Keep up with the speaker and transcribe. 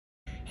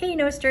Hey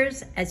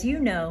Nosters, as you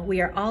know, we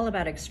are all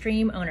about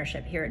extreme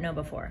ownership here at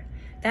KnowBe4.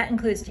 That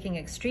includes taking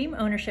extreme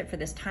ownership for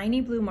this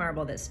tiny blue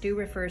marble that Stu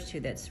refers to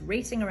that's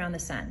racing around the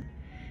sun.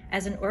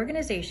 As an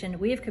organization,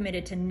 we have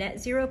committed to net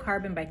zero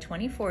carbon by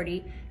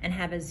 2040 and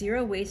have a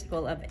zero waste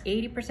goal of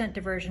 80%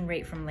 diversion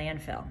rate from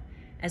landfill.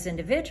 As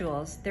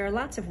individuals, there are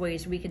lots of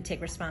ways we can take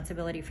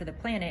responsibility for the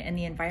planet and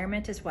the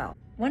environment as well.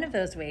 One of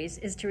those ways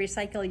is to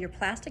recycle your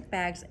plastic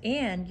bags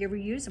and your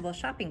reusable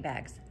shopping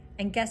bags.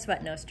 And guess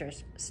what,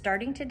 Nosters?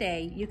 Starting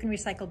today, you can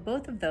recycle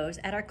both of those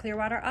at our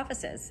Clearwater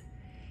offices.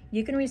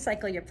 You can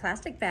recycle your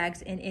plastic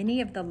bags in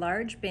any of the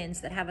large bins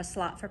that have a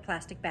slot for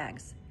plastic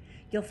bags.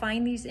 You'll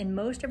find these in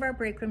most of our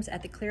break rooms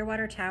at the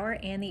Clearwater Tower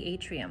and the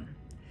atrium.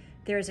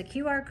 There is a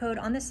QR code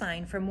on the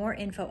sign for more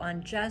info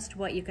on just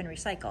what you can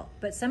recycle,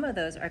 but some of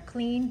those are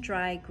clean,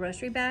 dry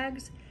grocery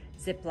bags,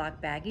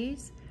 Ziploc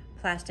baggies,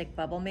 plastic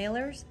bubble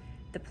mailers,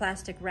 the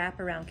plastic wrap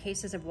around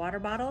cases of water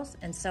bottles,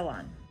 and so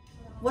on.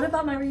 What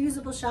about my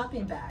reusable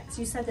shopping bags?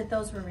 You said that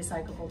those were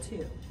recyclable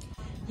too.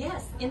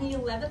 Yes, in the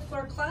 11th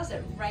floor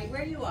closet, right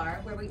where you are,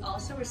 where we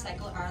also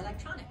recycle our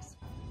electronics.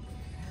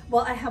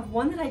 Well, I have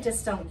one that I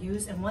just don't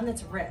use and one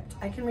that's ripped.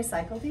 I can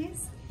recycle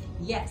these?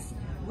 Yes,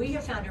 we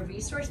have found a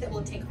resource that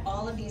will take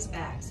all of these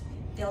bags.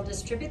 They'll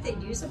distribute the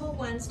usable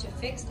ones to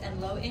fixed and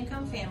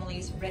low-income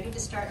families ready to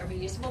start a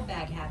reusable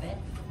bag habit,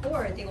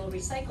 or they will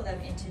recycle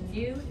them into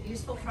new,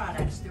 useful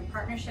products through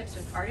partnerships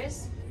with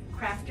artists,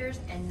 crafters,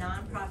 and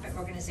nonprofit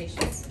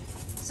organizations.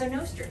 So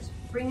Nosters,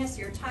 bring us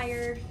your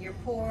tired, your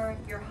poor,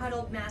 your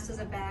huddled masses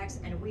of bags,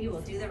 and we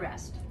will do the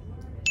rest.